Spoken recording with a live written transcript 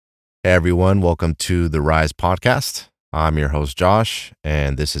Hey everyone, welcome to the Rise podcast. I'm your host, Josh,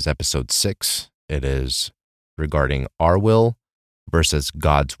 and this is episode 6. It is regarding our will versus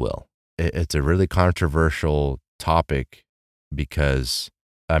God's will. It's a really controversial topic because,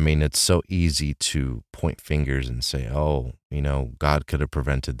 it's so easy to point fingers and say, God could have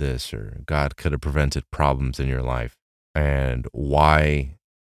prevented this or God could have prevented problems in your life. And why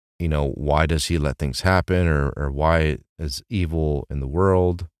does he let things happen or why is evil in the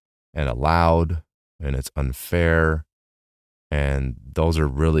world and allowed and it's unfair? And those are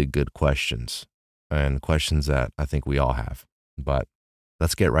really good questions and questions that I think we all have. But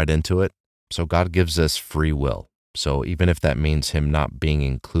let's get right into it. So God gives us free will. So even if that means him not being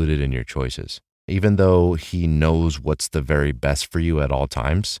included in your choices, even though he knows what's the very best for you at all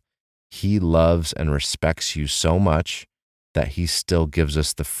times, he loves and respects you so much that he still gives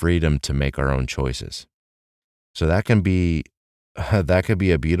us the freedom to make our own choices. So that can be that could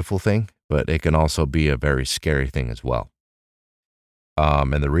be a beautiful thing, but it can also be a very scary thing as well.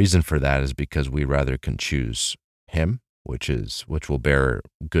 And the reason for that is because we rather can choose him, which will bear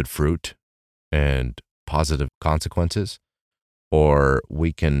good fruit and positive consequences, or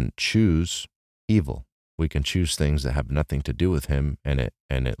we can choose evil. We can choose things that have nothing to do with him, and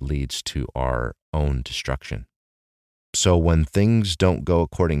it leads to our own destruction. So when things don't go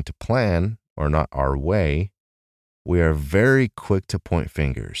according to plan or not our way, we are very quick to point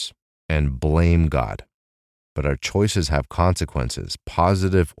fingers and blame God. But our choices have consequences,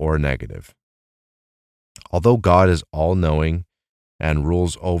 positive or negative. Although God is all-knowing and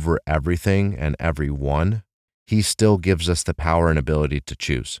rules over everything and everyone, he still gives us the power and ability to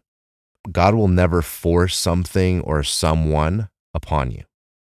choose. God will never force something or someone upon you.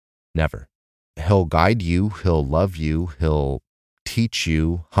 Never. He'll guide you, he'll love you, he'll teach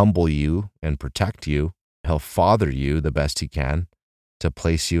you, humble you, and protect you. He'll father you the best he can to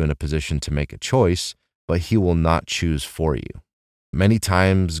place you in a position to make a choice, but he will not choose for you. Many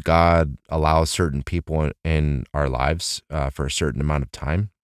times God allows certain people in our lives for a certain amount of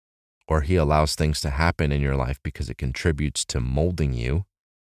time, or he allows things to happen in your life because it contributes to molding you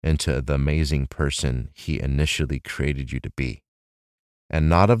into the amazing person he initially created you to be. And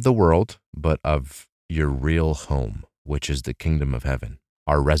not of the world, but of your real home, which is the kingdom of heaven.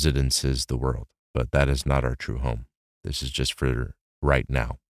 Our residence is the world, but that is not our true home. This is just for right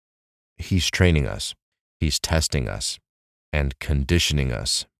now. He's training us. He's testing us and conditioning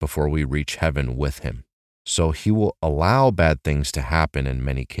us before we reach heaven with him. So he will allow bad things to happen in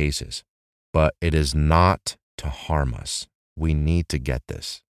many cases, but it is not to harm us. We need to get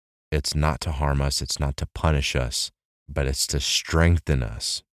this. It's not to harm us. It's not to punish us, but it's to strengthen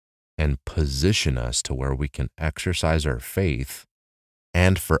us and position us to where we can exercise our faith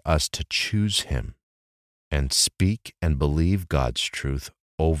and for us to choose him and speak and believe God's truth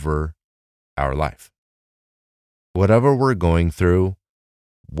over our life. Whatever we're going through,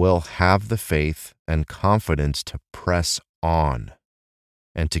 we'll have the faith and confidence to press on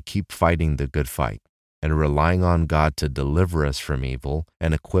and to keep fighting the good fight and relying on God to deliver us from evil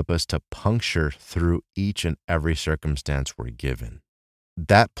and equip us to puncture through each and every circumstance we're given.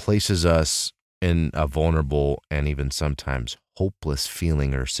 That places us in a vulnerable and even sometimes hopeless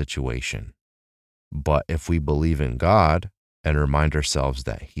feeling or situation. But if we believe in God and remind ourselves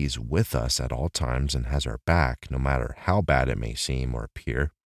that he's with us at all times and has our back, no matter how bad it may seem or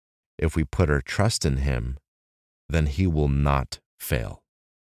appear, if we put our trust in him, then he will not fail.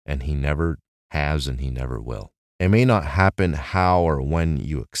 And he never has and he never will. It may not happen how or when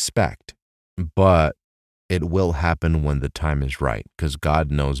you expect, but it will happen when the time is right because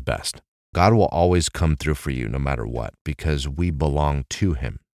God knows best. God will always come through for you no matter what because we belong to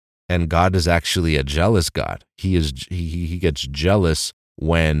him. And God is actually a jealous God. He gets jealous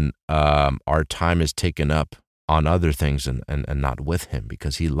when our time is taken up on other things and not with him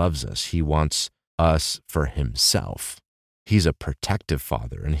because he loves us. He wants us for himself. He's a protective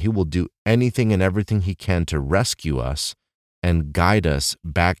father, and he will do anything and everything he can to rescue us and guide us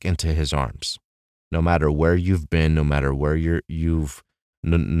back into his arms. No matter where you've been, no matter where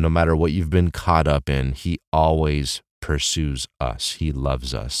no matter what you've been caught up in, he always pursues us. He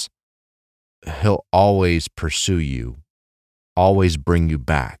loves us. He'll always pursue you, always bring you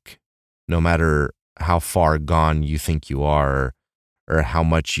back, no matter how far gone you think you are or how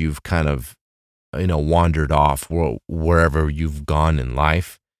much you've kind of wandered off wherever you've gone in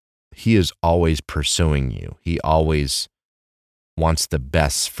life. He is always pursuing you. He always wants the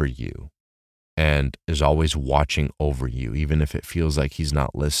best for you and is always watching over you. Even if it feels like he's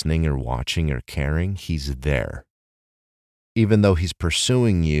not listening or watching or caring, he's there. Even though he's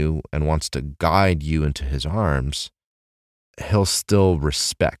pursuing you and wants to guide you into his arms, he'll still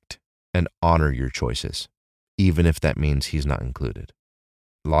respect and honor your choices, even if that means he's not included.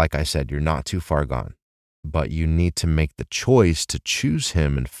 Like I said, you're not too far gone, but you need to make the choice to choose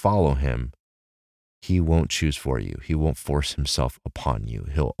him and follow him. He won't choose for you. He won't force himself upon you.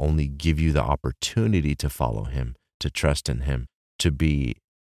 He'll only give you the opportunity to follow him, to trust in him, to be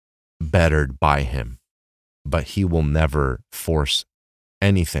bettered by him. But he will never force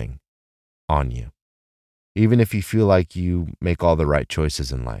anything on you. Even if you feel like you make all the right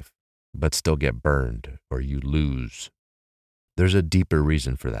choices in life, but still get burned or you lose, there's a deeper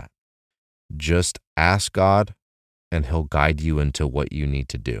reason for that. Just ask God and he'll guide you into what you need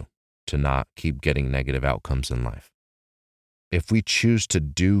to do to not keep getting negative outcomes in life. If we choose to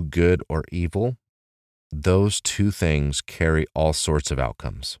do good or evil, those two things carry all sorts of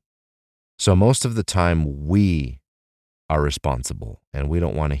outcomes. So most of the time we are responsible, and we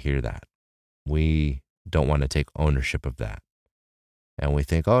don't want to hear that. We don't want to take ownership of that. And we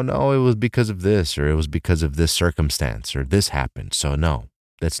think, oh no, it was because of this, or it was because of this circumstance, or this happened. So no,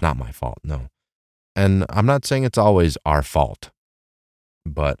 that's not my fault. No. And I'm not saying it's always our fault,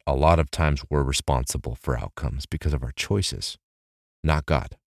 but a lot of times we're responsible for outcomes because of our choices, not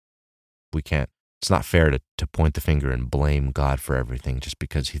God. It's not fair to point the finger and blame God for everything just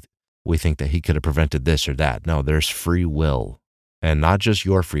because we think that he could have prevented this or that. No, there's free will, and not just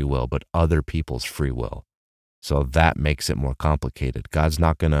your free will, but other people's free will. So that makes it more complicated. God's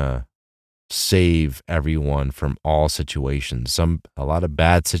not going to save everyone from all situations. A lot of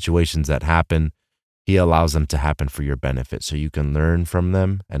bad situations that happen, he allows them to happen for your benefit so you can learn from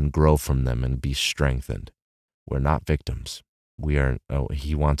them and grow from them and be strengthened. We're not victims.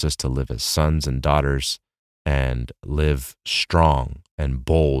 He wants us to live as sons and daughters and live strong and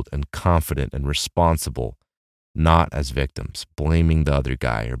bold and confident and responsible, not as victims, blaming the other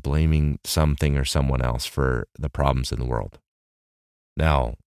guy or blaming something or someone else for the problems in the world.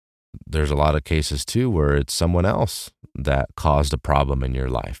 Now, there's a lot of cases too where it's someone else that caused a problem in your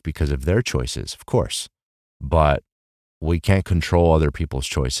life because of their choices, of course. But we can't control other people's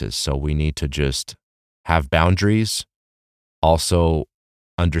choices, so we need to just have boundaries, also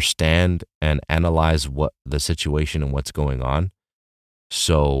understand and analyze what the situation and what's going on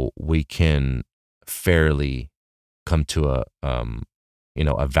so we can fairly come to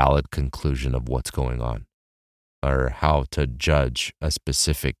a valid conclusion of what's going on or how to judge a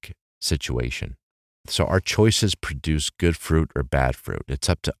specific situation. So our choices produce good fruit or bad fruit. It's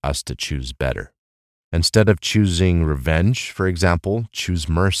up to us to choose better. Instead of choosing revenge, for example, choose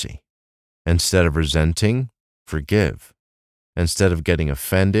mercy. Instead of resenting, forgive. Instead of getting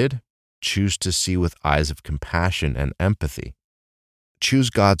offended, choose to see with eyes of compassion and empathy. Choose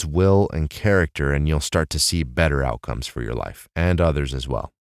God's will and character, and you'll start to see better outcomes for your life and others as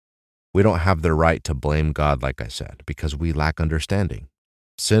well. We don't have the right to blame God, like I said, because we lack understanding.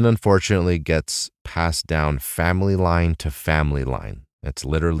 Sin, unfortunately, gets passed down family line to family line. It's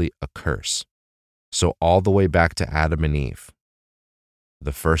literally a curse. So all the way back to Adam and Eve,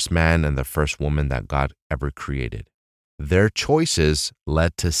 the first man and the first woman that God ever created. Their choices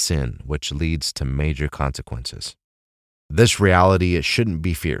led to sin, which leads to major consequences. This reality, it shouldn't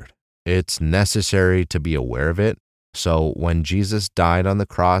be feared. It's necessary to be aware of it. So when Jesus died on the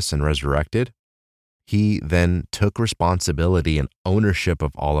cross and resurrected, he then took responsibility and ownership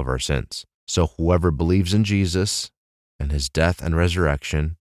of all of our sins. So whoever believes in Jesus and his death and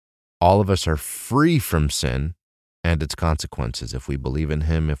resurrection, all of us are free from sin and its consequences. If we believe in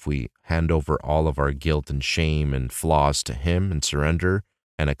him, if we hand over all of our guilt and shame and flaws to him and surrender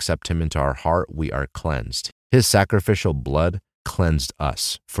and accept him into our heart, we are cleansed. His sacrificial blood cleansed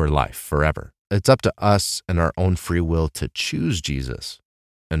us for life, forever. It's up to us and our own free will to choose Jesus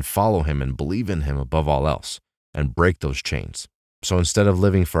and follow him and believe in him above all else and break those chains. So instead of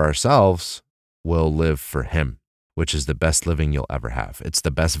living for ourselves, we'll live for him, which is the best living you'll ever have. It's the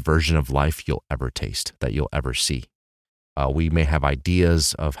best version of life you'll ever taste, that you'll ever see. We may have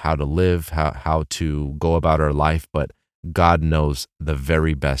ideas of how to live, how to go about our life, but God knows the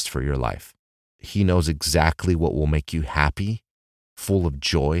very best for your life. He knows exactly what will make you happy, full of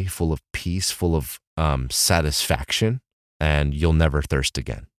joy, full of peace, full of satisfaction, and you'll never thirst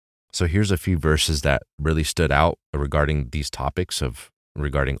again. So here's a few verses that really stood out regarding these topics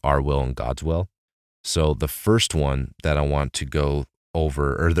regarding our will and God's will. So the first one that I want to go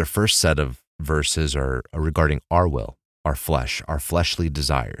over, or the first set of verses are regarding our will, our flesh, our fleshly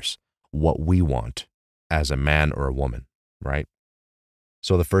desires, what we want as a man or a woman, right?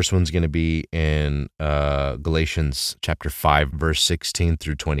 So the first one's going to be in Galatians chapter 5, verse 16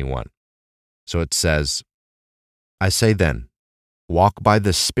 through 21. So it says, I say then, walk by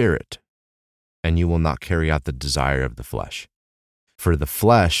the Spirit, and you will not carry out the desire of the flesh. For the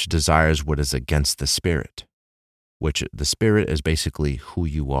flesh desires what is against the spirit, which the spirit is basically who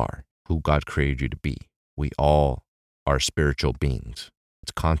you are, who God created you to be. We all are spiritual beings.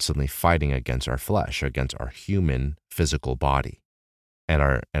 It's constantly fighting against our flesh, against our human physical body and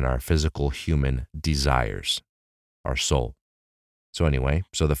our physical human desires, our soul. So anyway,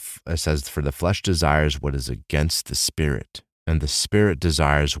 it says, for the flesh desires what is against the spirit, and the spirit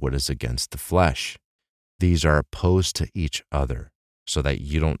desires what is against the flesh. These are opposed to each other, so that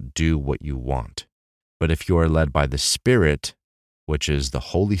you don't do what you want. But if you are led by the Spirit, which is the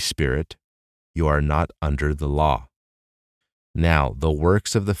Holy Spirit, you are not under the law. Now, the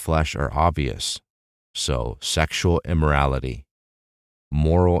works of the flesh are obvious. So, sexual immorality,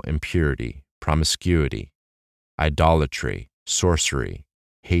 moral impurity, promiscuity, idolatry, sorcery,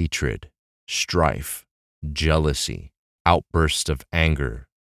 hatred, strife, jealousy, outbursts of anger,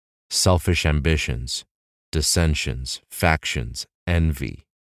 selfish ambitions, dissensions, factions, envy,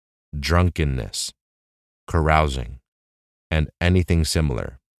 drunkenness, carousing, and anything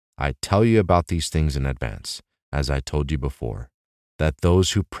similar. I tell you about these things in advance, as I told you before, that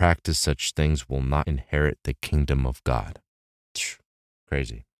those who practice such things will not inherit the kingdom of God.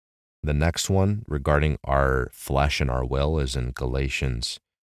 Crazy. The next one regarding our flesh and our will is in Galatians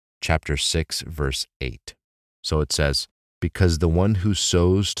chapter 6, verse 8. So it says, because the one who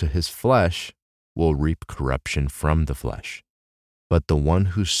sows to his flesh will reap corruption from the flesh, but the one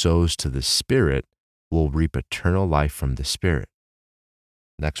who sows to the Spirit will reap eternal life from the Spirit.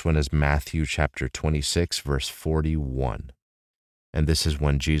 Next one is Matthew chapter 26, verse 41. And this is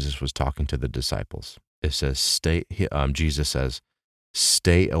when Jesus was talking to the disciples. It says, Jesus says,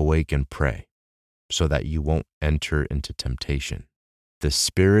 stay awake and pray so that you won't enter into temptation. The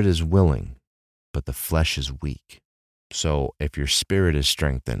spirit is willing, but the flesh is weak. So if your spirit is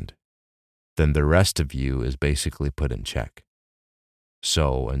strengthened, then the rest of you is basically put in check.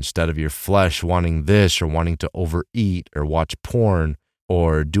 So instead of your flesh wanting this or wanting to overeat or watch porn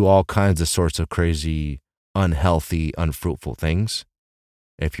or do all kinds of sorts of crazy, unhealthy, unfruitful things,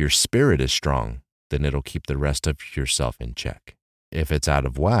 if your spirit is strong, then it'll keep the rest of yourself in check. If it's out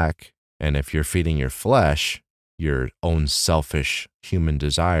of whack, and if you're feeding your flesh, your own selfish human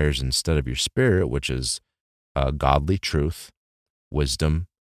desires instead of your spirit, which is godly truth, wisdom,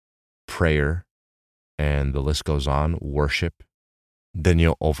 prayer, and the list goes on, worship, then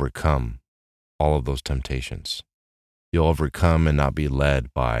you'll overcome all of those temptations. You'll overcome and not be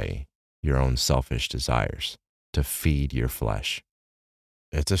led by your own selfish desires to feed your flesh.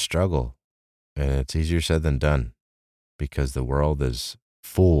 It's a struggle, and it's easier said than done because the world is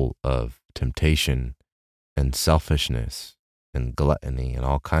full of temptation and selfishness and gluttony and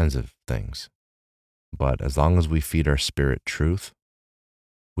all kinds of things. But as long as we feed our spirit truth,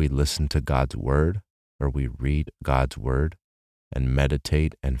 we listen to God's word, or we read God's word and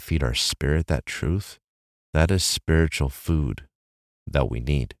meditate and feed our spirit that truth, that is spiritual food that we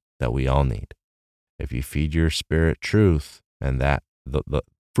need, that we all need. If you feed your spirit truth and that the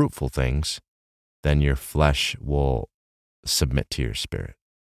fruitful things, then your flesh will submit to your spirit.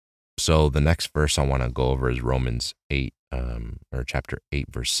 So the next verse I want to go over is Romans 8, or chapter 8,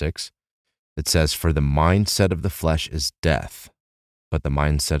 verse 6. It says, for the mindset of the flesh is death, but the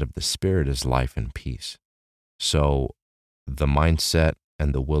mindset of the spirit is life and peace. So the mindset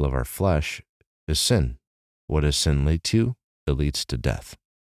and the will of our flesh is sin. What does sin lead to? It leads to death.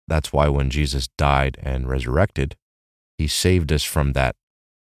 That's why when Jesus died and resurrected, he saved us from that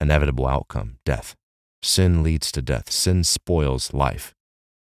inevitable outcome, death. Sin leads to death. Sin spoils life,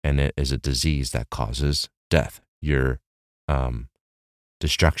 and it is a disease that causes death, your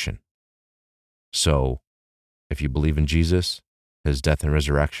destruction. So if you believe in Jesus, his death and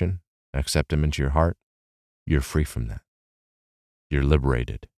resurrection, accept him into your heart, you're free from that. You're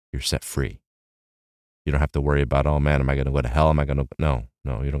liberated. You're set free. You don't have to worry about, oh man, am I going to go to hell? No,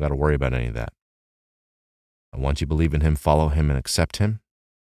 you don't got to worry about any of that. And once you believe in him, follow him, and accept him,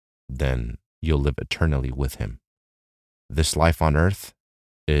 then you'll live eternally with him. This life on earth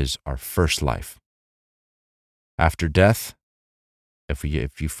is our first life. After death, if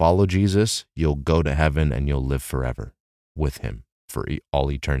you follow Jesus, you'll go to heaven and you'll live forever with him for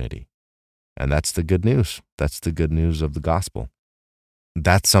all eternity. And that's the good news. That's the good news of the gospel.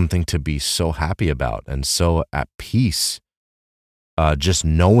 That's something to be so happy about and so at peace, just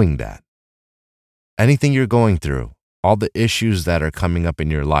knowing that. Anything you're going through, all the issues that are coming up in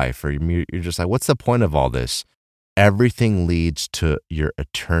your life, or you're just like, what's the point of all this? Everything leads to your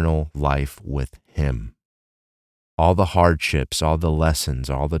eternal life with him. All the hardships, all the lessons,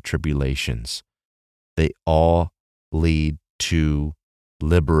 all the tribulations, they all lead to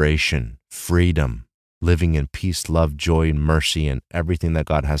liberation, freedom, living in peace, love, joy, and mercy, and everything that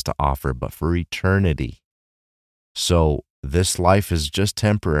God has to offer, but for eternity. So this life is just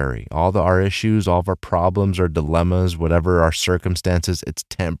temporary. Our issues, all of our problems, our dilemmas, whatever our circumstances, it's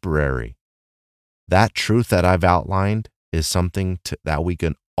temporary. That truth that I've outlined is something that we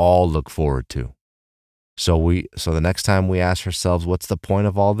can all look forward to. So the next time we ask ourselves, what's the point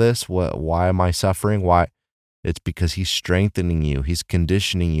of all this? Why am I suffering? Why? It's because he's strengthening you. He's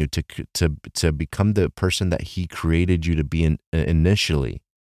conditioning you to become the person that he created you to be initially.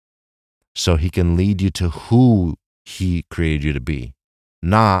 So he can lead you to who he created you to be,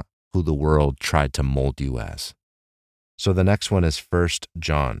 not who the world tried to mold you as. So the next one is 1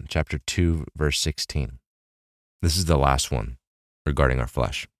 John chapter 2, verse 16. This is the last one regarding our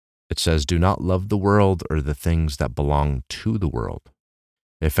flesh. It says, "Do not love the world or the things that belong to the world.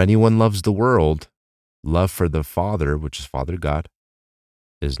 If anyone loves the world, love for the Father, which is Father God,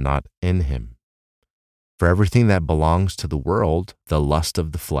 is not in him. For everything that belongs to the world, the lust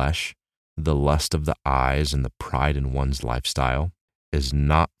of the flesh, the lust of the eyes, and the pride in one's lifestyle, is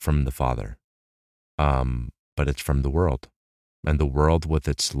not from the Father, but it's from the world. And the world with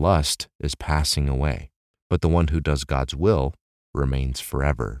its lust is passing away. But the one who does God's will remains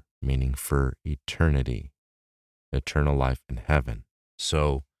forever," meaning for eternity, eternal life in heaven.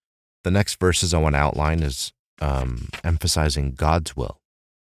 So the next verses I want to outline is emphasizing God's will.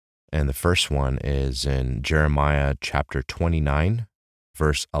 And the first one is in Jeremiah chapter 29,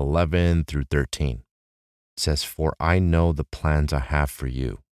 verse 11 through 13. It says, "For I know the plans I have for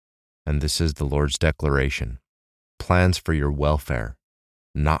you," and this is the Lord's declaration, "plans for your welfare,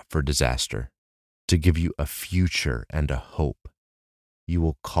 not for disaster, to give you a future and a hope. You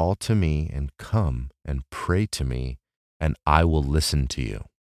will call to me and come and pray to me, and I will listen to you.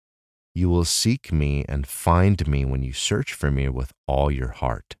 You will seek me and find me when you search for me with all your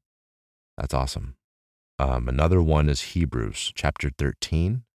heart." That's awesome. Another one is Hebrews chapter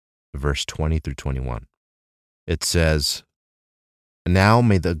 13, verse 20 through 21. It says, "Now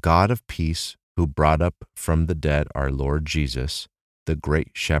may the God of peace, who brought up from the dead our Lord Jesus, the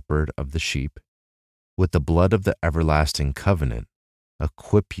great shepherd of the sheep, with the blood of the everlasting covenant,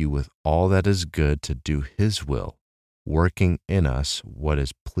 equip you with all that is good to do his will, working in us what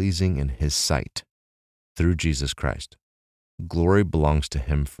is pleasing in his sight, through Jesus Christ. Glory belongs to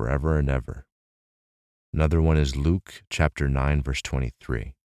him forever and ever." Another one is Luke chapter 9, verse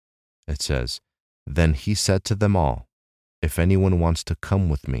 23. It says, "Then he said to them all, if anyone wants to come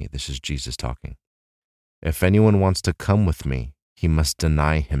with me," this is Jesus talking, "if anyone wants to come with me, he must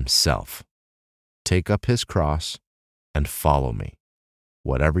deny himself, take up his cross, and follow me.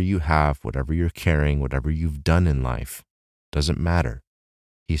 Whatever you have, whatever you're carrying, whatever you've done in life, doesn't matter."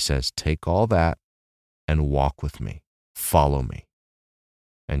 He says, take all that and walk with me, follow me,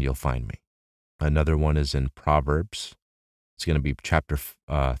 and you'll find me. Another one is in Proverbs. It's going to be chapter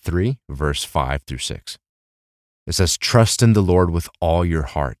 3, verse 5 through 6. It says, "Trust in the Lord with all your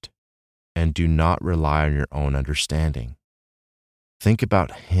heart, and do not rely on your own understanding. Think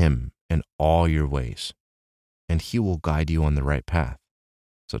about him in all your ways, and he will guide you on the right path."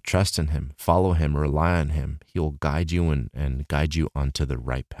 So trust in him, follow him, rely on him. He will guide you and guide you onto the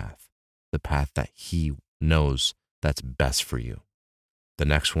right path, the path that he knows that's best for you. The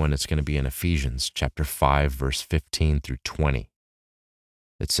next one, it's going to be in Ephesians chapter 5, verse 15 through 20.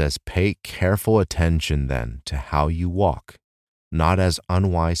 It says, "Pay careful attention then to how you walk, not as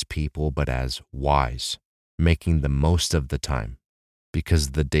unwise people, but as wise, making the most of the time,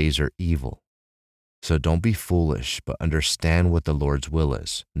 because the days are evil. So don't be foolish, but understand what the Lord's will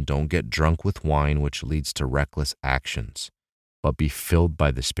is. And don't get drunk with wine, which leads to reckless actions, but be filled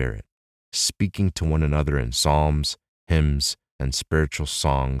by the Spirit, speaking to one another in psalms, hymns, and spiritual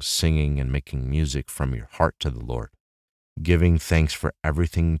songs, singing and making music from your heart to the Lord, giving thanks for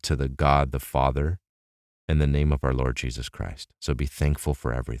everything to the God the Father in the name of our Lord Jesus Christ." So be thankful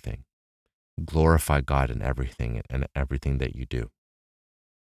for everything. Glorify God in everything and everything that you do.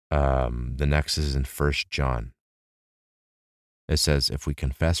 The next is in 1 John. It says, "If we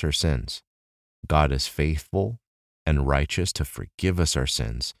confess our sins, God is faithful and righteous to forgive us our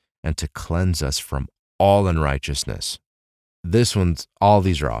sins and to cleanse us from all unrighteousness." All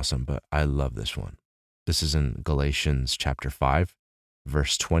these are awesome, but I love this one. This is in Galatians chapter 5,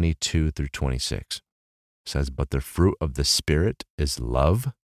 verse 22 through 26. It says, "But the fruit of the Spirit is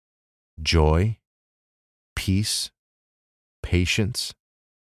love, joy, peace, patience,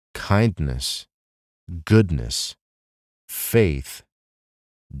 kindness, goodness, faith,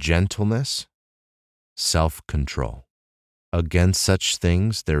 gentleness, self-control. Against such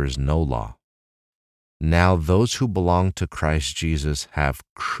things there is no law. Now those who belong to Christ Jesus have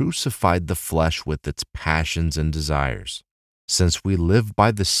crucified the flesh with its passions and desires. Since we live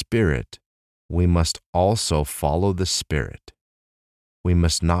by the Spirit, we must also follow the Spirit. We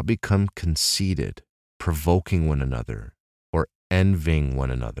must not become conceited, provoking one another, or envying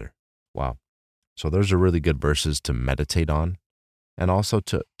one another. Wow. So those are really good verses to meditate on, and also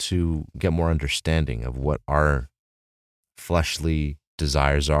to get more understanding of what our fleshly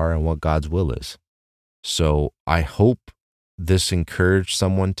desires are and what God's will is. So I hope this encouraged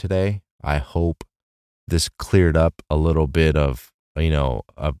someone today. I hope this cleared up a little bit of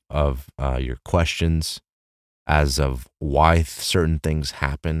your questions as of why certain things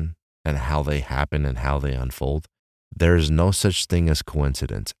happen and how they happen and how they unfold. There is no such thing as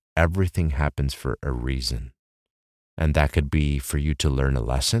coincidence. Everything happens for a reason. And that could be for you to learn a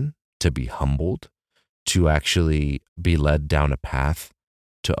lesson, to be humbled, to actually be led down a path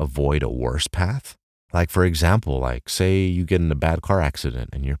to avoid a worse path. Like, for example, like say you get in a bad car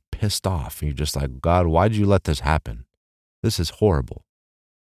accident and you're pissed off and you're just like, God, why did you let this happen? This is horrible.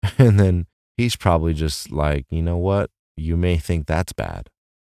 And then he's probably just like, you know what? You may think that's bad,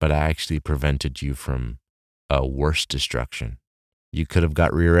 but I actually prevented you from a worse destruction. You could have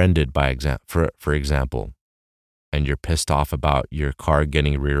got rear-ended for example, and you're pissed off about your car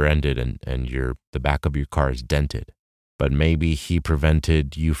getting rear-ended and the back of your car is dented. But maybe he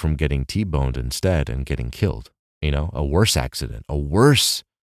prevented you from getting T-boned instead and getting killed. A worse accident, a worse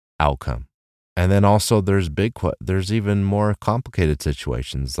outcome. And then also there's even more complicated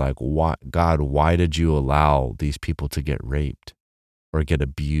situations like, why did you allow these people to get raped or get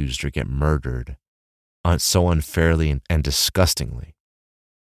abused or get murdered so unfairly and disgustingly?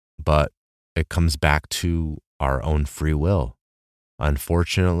 But it comes back to our own free will.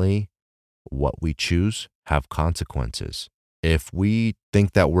 Unfortunately, what we choose have consequences. If we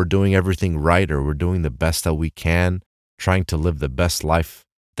think that we're doing everything right or we're doing the best that we can, trying to live the best life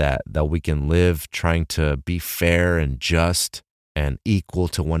that we can live, trying to be fair and just and equal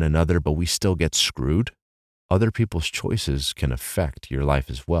to one another, but we still get screwed, other people's choices can affect your life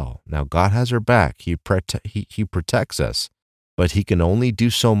as well. Now, God has our back. He protects us, but he can only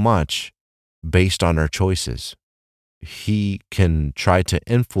do so much based on our choices. He can try to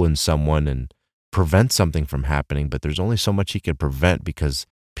influence someone and prevent something from happening, but there's only so much he can prevent because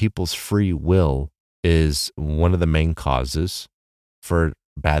people's free will is one of the main causes for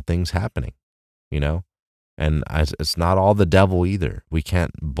bad things happening, And it's not all the devil either. We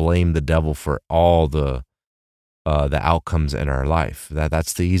can't blame the devil for all the outcomes in our life.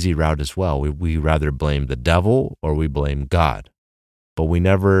 That's the easy route as well. We rather blame the devil or we blame God, but we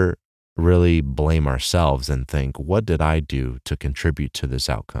never really blame ourselves and think, what did I do to contribute to this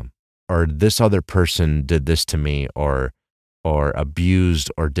outcome? Or this other person did this to me or abused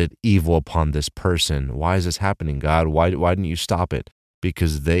or did evil upon this person. Why is this happening, God? Why didn't you stop it?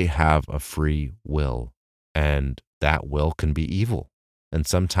 Because they have a free will, and that will can be evil. And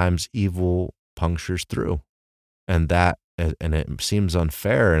sometimes evil punctures through. And it seems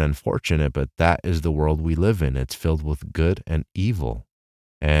unfair and unfortunate, but that is the world we live in. It's filled with good and evil.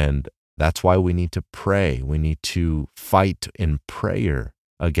 And that's why we need to pray. We need to fight in prayer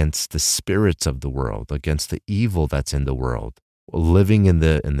against the spirits of the world, against the evil that's in the world, living in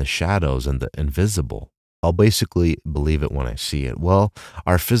the shadows and the invisible. I'll basically believe it when I see it. Well,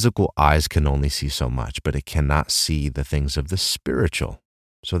 our physical eyes can only see so much, but it cannot see the things of the spiritual.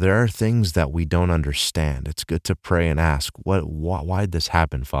 So there are things that we don't understand. It's good to pray and ask, why did this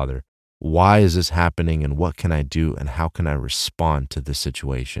happen, Father? Why is this happening, and what can I do, and how can I respond to this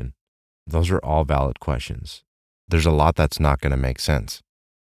situation? Those are all valid questions. There's a lot that's not going to make sense.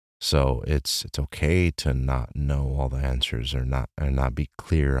 So it's okay to not know all the answers or not be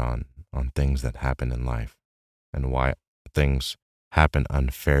clear on things that happen in life and why things happen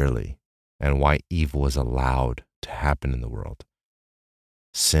unfairly and why evil is allowed to happen in the world.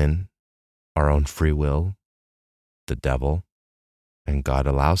 Sin, our own free will, the devil, and God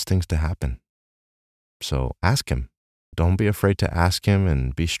allows things to happen. So ask him. Don't be afraid to ask him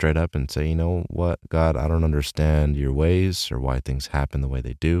and be straight up and say, you know what, God, I don't understand your ways or why things happen the way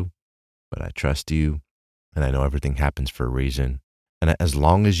they do, but I trust you and I know everything happens for a reason. And as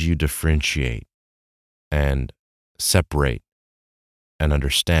long as you differentiate and separate and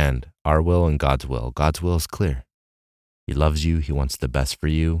understand our will and God's will is clear. He loves you. He wants the best for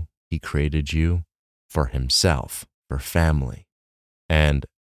you. He created you for himself, for family. And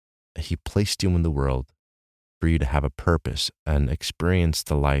he placed you in the world for you to have a purpose and experience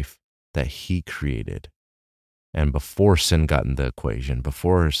the life that he created. And before sin got in the equation,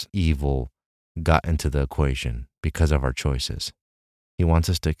 before evil got into the equation because of our choices, he wants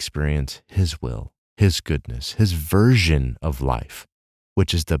us to experience his will, His goodness, His version of life,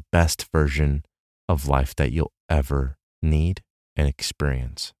 which is the best version of life that you'll ever need and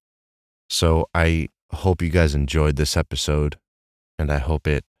experience. So I hope you guys enjoyed this episode, and I hope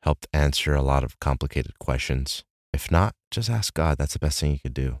it helped answer a lot of complicated questions. If not, just ask God. That's the best thing you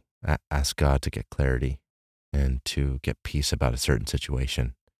could do. Ask God to get clarity and to get peace about a certain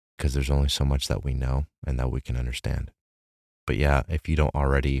situation, because there's only so much that we know and that we can understand. But yeah, if you don't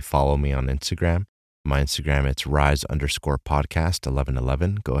already follow me on Instagram, my Instagram, it's rise_podcast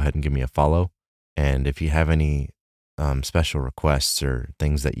 1111. Go ahead and give me a follow. And if you have any special requests or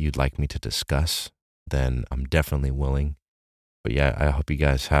things that you'd like me to discuss, then I'm definitely willing. But yeah, I hope you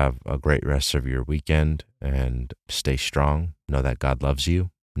guys have a great rest of your weekend and stay strong. Know that God loves you.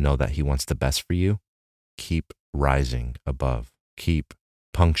 Know that He wants the best for you. Keep rising above. Keep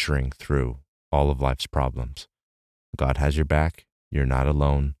puncturing through all of life's problems. God has your back. You're not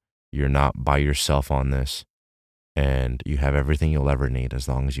alone. You're not by yourself on this. And you have everything you'll ever need as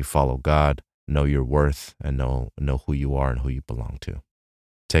long as you follow God, know your worth, and know who you are and who you belong to.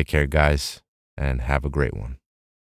 Take care, guys, and have a great one.